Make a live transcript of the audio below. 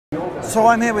So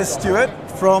I'm here with Stuart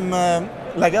from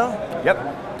LEGO. Yep.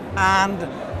 And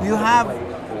you have,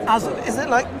 is it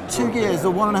like 2 years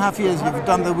or 1.5 years you've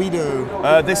done the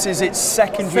WeDo? This is its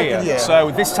second year.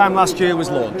 So this time last year was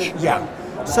launch. Yeah.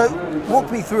 So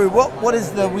walk me through, what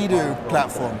is the WeDo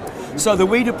platform? So the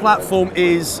WeDo platform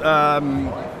is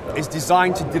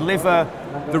designed to deliver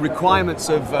the requirements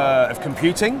of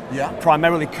computing,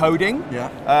 primarily coding,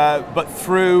 but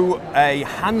through a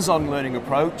hands-on learning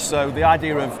approach. So the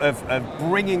idea of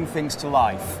bringing things to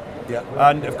life.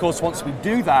 And of course, once we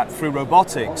do that through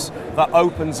robotics, that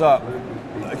opens up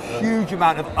a huge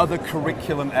amount of other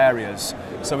curriculum areas.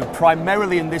 So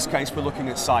primarily in this case, we're looking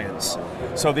at science.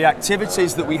 So the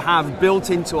activities that we have built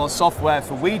into our software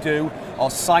for WeDo are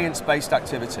science-based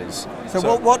activities.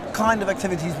 So what kind of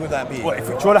activities would that be? Well, if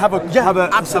we try to have a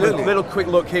little quick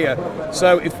look here.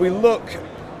 So if we look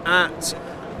at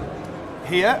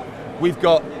here, we've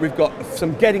got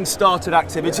some getting started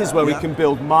activities where we can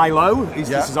build Milo.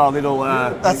 This is our little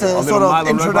that's a sort of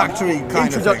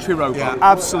introductory robot.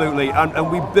 Absolutely.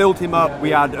 And we build him up.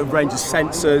 We add a range of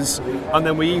sensors, and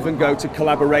then we even go to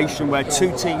collaboration where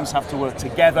 2 teams have to work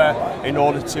together in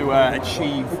order to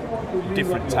achieve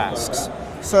different tasks.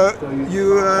 So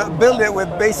you build it with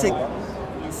basic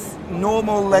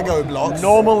normal Lego blocks.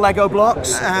 Normal Lego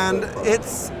blocks. And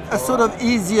it's a sort of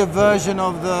easier version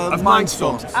of the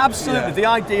Mindstorms. Absolutely. The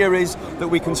idea is that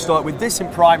we can start with this in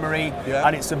primary,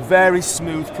 and it's a very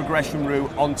smooth progression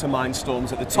route onto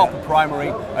Mindstorms at the top of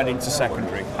primary and into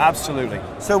secondary. Absolutely.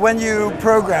 So when you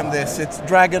program this, it's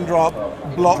drag and drop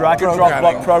block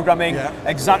programming,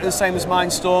 exactly the same as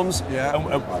Mindstorms.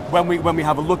 And when we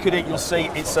have a look at it, you'll see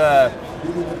it's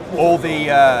all the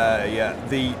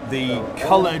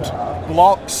coloured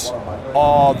blocks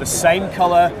are the same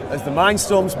colour as the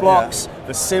Mindstorms blocks.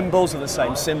 The symbols are the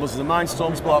same symbols as the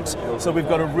Mindstorms blocks. So we've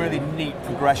got a really neat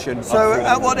progression. So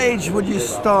at what age would you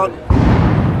start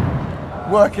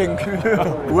working?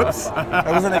 Whoops,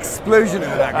 there was an explosion in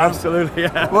the background. Absolutely,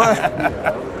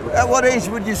 At what age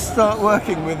would you start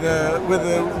working with the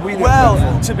WeDo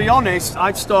platform? To be honest,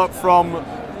 I'd start from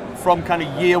kind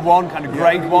of year 1, kind of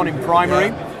grade 1 in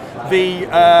primary.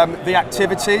 The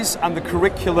activities and the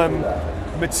curriculum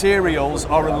materials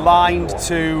are aligned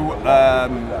to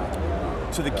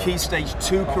the Key Stage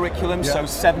 2 curriculum, so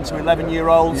 7 to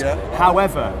 11-year-olds.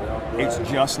 However, it's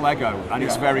just Lego, and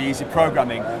it's very easy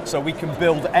programming, so we can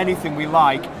build anything we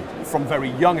like from very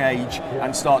young age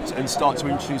and start to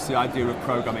introduce the idea of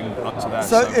programming up to there.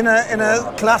 So in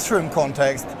a classroom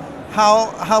context,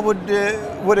 how would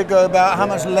it go about? How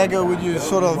much Lego would you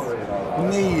sort of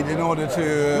need in order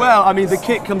to? Well, I mean, the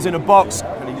kit comes in a box,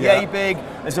 yay big.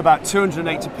 There's about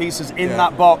 280 pieces in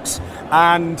that box,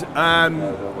 and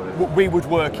we would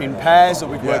work in pairs or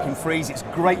we'd work in threes. It's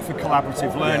great for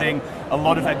collaborative learning. A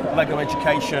lot of LEGO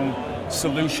Education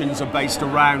solutions are based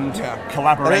around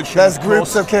collaboration. There's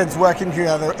groups of kids working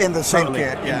together in the same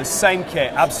kit. In the same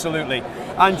kit, absolutely.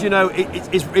 And you know,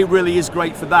 it really is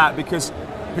great for that, because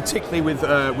particularly with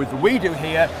the WeDo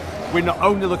here, we're not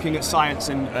only looking at science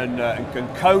and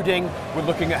coding, we're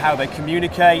looking at how they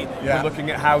communicate, we're looking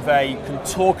at how they can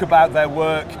talk about their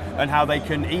work, and how they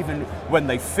can, even when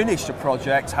they finish a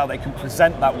project, how they can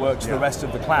present that work to the rest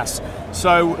of the class.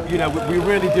 So, you know, we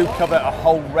really do cover a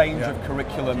whole range of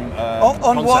curriculum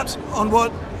concepts. On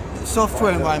what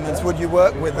software environments would you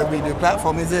work with the WeDo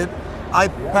platform? Is it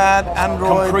iPad,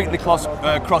 Android? Completely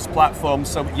cross-platform.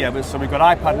 So we've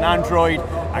got iPad and Android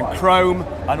and Chrome,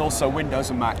 and also Windows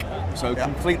and Mac. So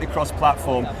completely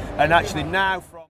cross-platform. And actually now,